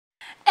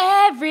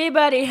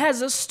Everybody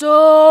has a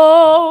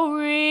story.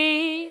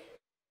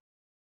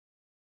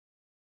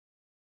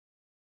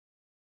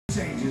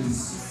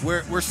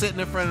 We're sitting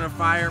in front of the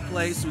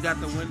fireplace. We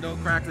got the window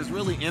cracked. It's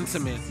really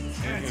intimate. It's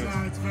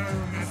very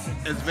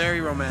romantic. It's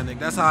very romantic.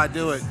 That's how I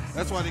do it.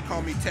 That's why they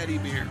call me Teddy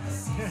Bear. One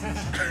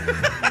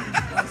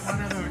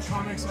of the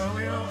comics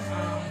earlier, the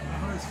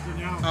host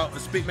Danielle. Oh,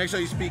 speak. Make sure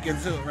you speak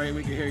into it, right?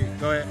 We can hear you.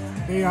 Go ahead.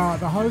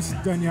 The host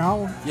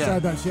Danielle Yeah.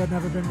 said that she had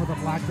never been with a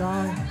black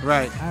guy.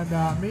 Right.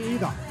 And me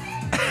either.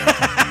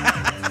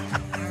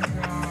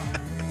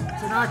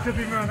 Tonight could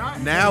be more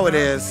night. Now it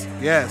is.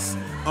 Yes.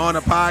 On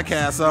a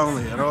podcast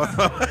only. I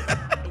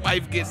don't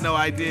wife gets no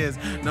ideas.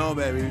 No,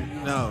 baby.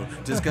 No.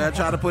 Just because I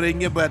try to put it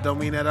in your butt don't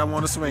mean that I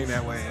want to swing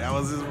that way. That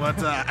was just one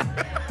time.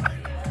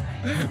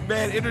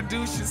 Man,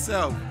 introduce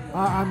yourself.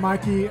 I'm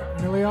Mikey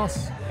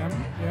Mileos.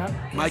 Yeah.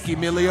 Mikey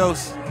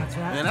Mileos. That's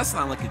right. Man, that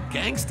sounds like a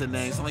gangster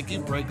name. Sounds like you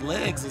break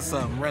legs or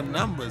something, run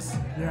numbers.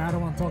 Yeah, I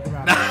don't want to talk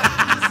about it.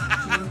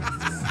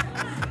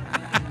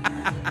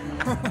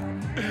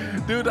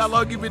 Dude, how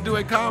long you been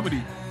doing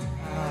comedy?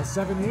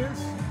 7 years.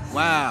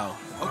 Wow.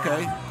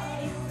 Okay.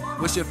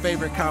 What's your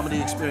favorite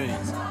comedy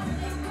experience?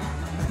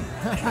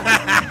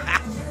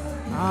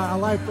 I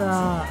like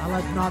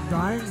not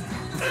dying.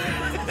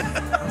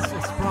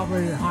 It's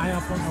probably high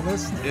up on the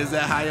list. Is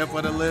that high up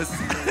on the list?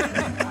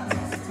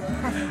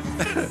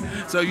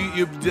 So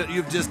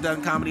you've just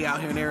done comedy out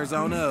here in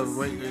Arizona, or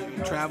where you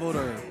traveled,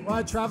 or? Well,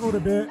 I traveled a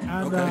bit,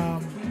 and Okay.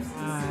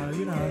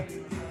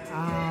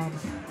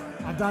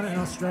 I've done it in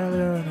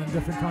Australia and in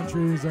different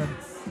countries, and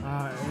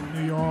in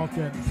New York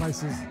and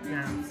places.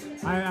 Yeah,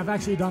 I've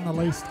actually done the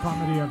least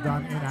comedy I've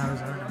done in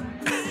Arizona.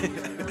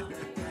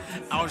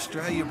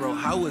 Australia, bro.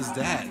 How was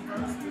that?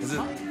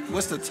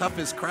 What's the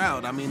toughest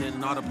crowd? I mean,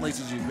 in all the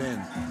places you've been.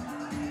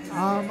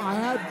 I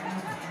had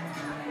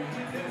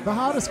the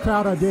hardest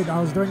crowd I did.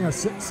 I was doing a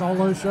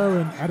solo show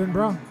in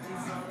Edinburgh,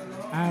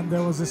 and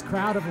there was this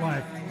crowd of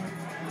like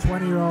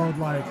 20-year-old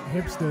like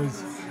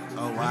hipsters.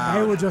 Oh wow!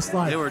 They were just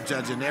like, they were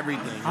judging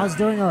everything. I was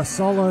doing a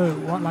solo,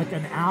 like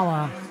an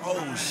hour.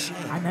 Oh shit!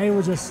 And they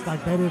were just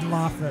like, they didn't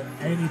laugh at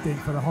anything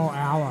for the whole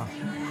hour.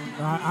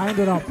 I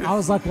ended up, I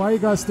was like, why are you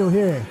guys still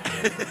here?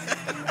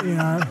 You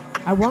know,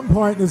 at one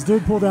point, this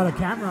dude pulled out a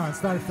camera and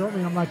started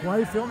filming. I'm like, why are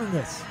you filming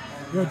this?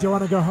 Do you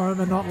want to go home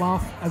and not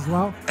laugh as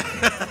well?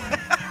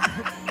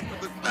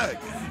 What the fuck?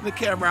 The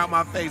camera out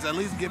my face. At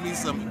least give me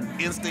some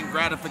instant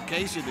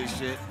gratification and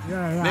shit.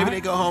 Yeah. Maybe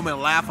they go home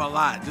and laugh a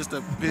lot just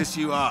to piss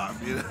you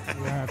off. You know?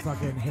 Yeah,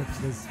 fucking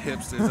hipsters.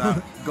 Hipsters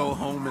out. Go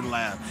home and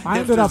laugh. I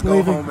ended up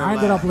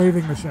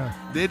leaving the show.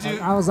 Did you?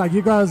 I was like,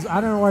 you guys,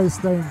 I don't know why you're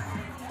staying.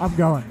 I'm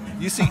going.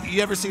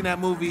 You ever seen that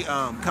movie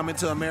Coming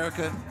to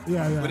America?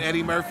 Yeah. With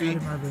Eddie Murphy?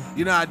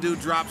 You know how dude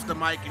drops the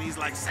mic and he's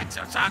like, sex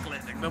your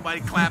chocolate. Like,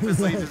 nobody clapping,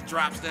 so he just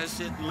drops that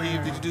shit and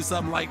leave. Did you do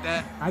something like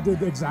that? I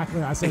did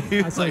exactly. I said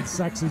like,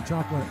 sexy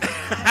chocolate.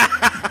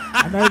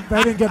 And they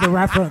didn't get the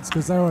reference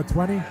because they were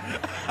 20.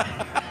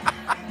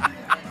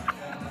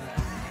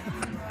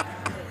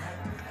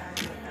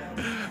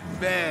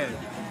 Man,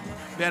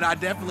 I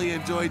definitely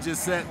enjoyed your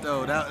set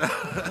though.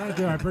 Thank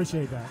you, I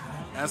appreciate that.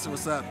 That's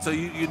what's up. So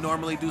you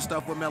normally do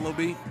stuff with Mellow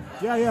B?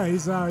 Yeah,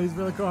 he's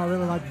really cool. I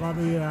really like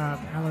Bobby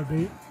Mellow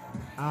B.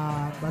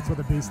 That's what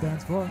the B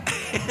stands for. I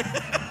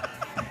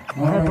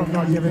hope I'm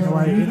not giving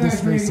away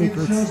industry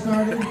secrets.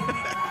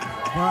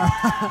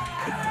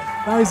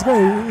 No, he's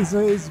great.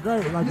 He's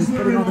great. Like, he's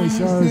putting on these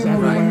shows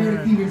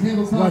everywhere.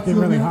 He's working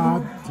really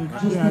hard to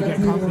get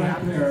comedy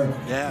out there.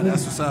 Yeah,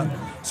 that's what's up.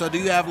 So do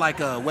you have like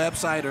a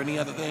website or any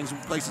other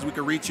places we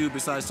can reach you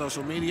besides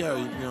social media,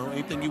 or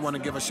anything you want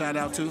to give a shout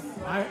out to?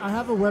 I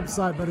have a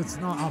website, but it's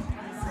not up.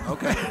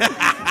 Okay.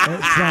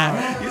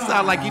 You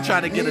sound like you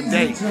trying to get a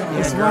date.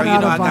 It's Girl, I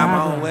got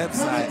my own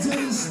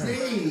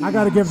website. I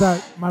got to give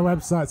my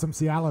website some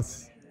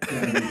Cialis.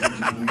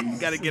 You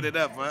got to get it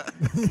up, huh?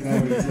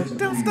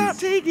 Don't stop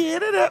till you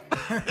get it up.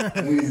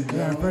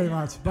 Yeah, pretty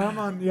much. But I'm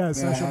on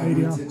social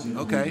media.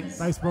 Okay.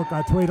 Facebook,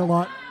 I tweet a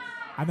lot,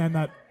 and then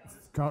that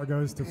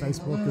goes to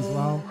Facebook as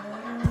well.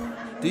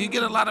 Do you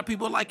get a lot of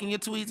people liking your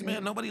tweets,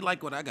 man? Nobody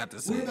like what I got to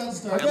say.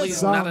 At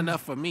least not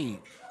enough for me.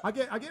 I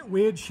get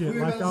weird shit.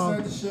 Like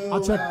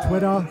I'll check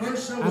Twitter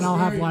and I'll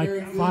have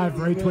like 5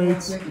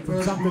 retweets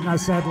from something I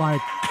said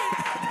like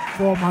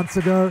 4 months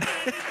ago.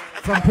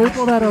 From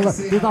people that are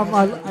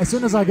like, as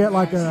soon as I get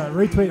like a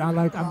retweet,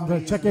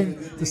 I'm checking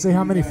to see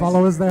how many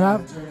followers they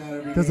have,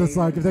 because it's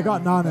like if they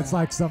got none, it's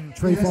like some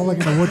tree falling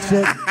in the wood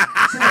shit.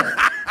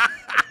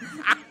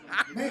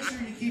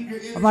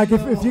 I'm like,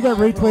 if you get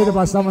retweeted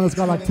by someone that's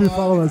got like 2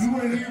 followers,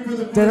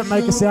 did it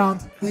make a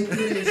sound? Like,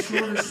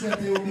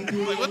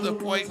 what the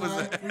point was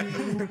that?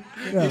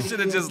 You should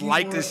have just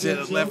liked this shit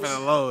and left it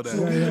alone.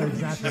 Yeah,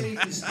 exactly.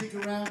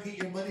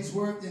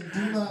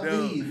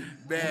 Dude,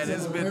 man,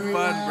 it's been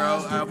fun,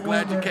 bro. I'm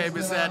glad you came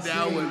and sat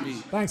down with me.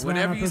 Thanks, man.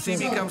 Whenever you see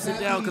me, come sit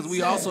down, because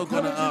we also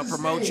gonna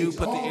promote you,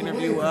 put the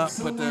interview up,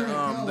 put the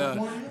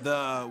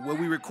where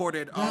we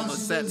recorded all the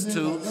sets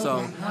too.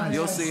 So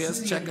you'll see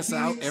us. Check us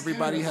out.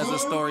 Everybody has a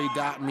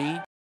story.me.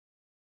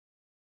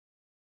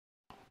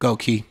 Go,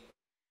 Key.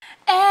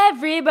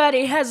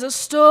 Everybody has a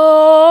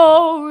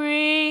story.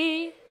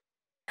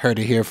 Heard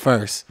it here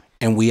first,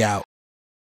 and we out.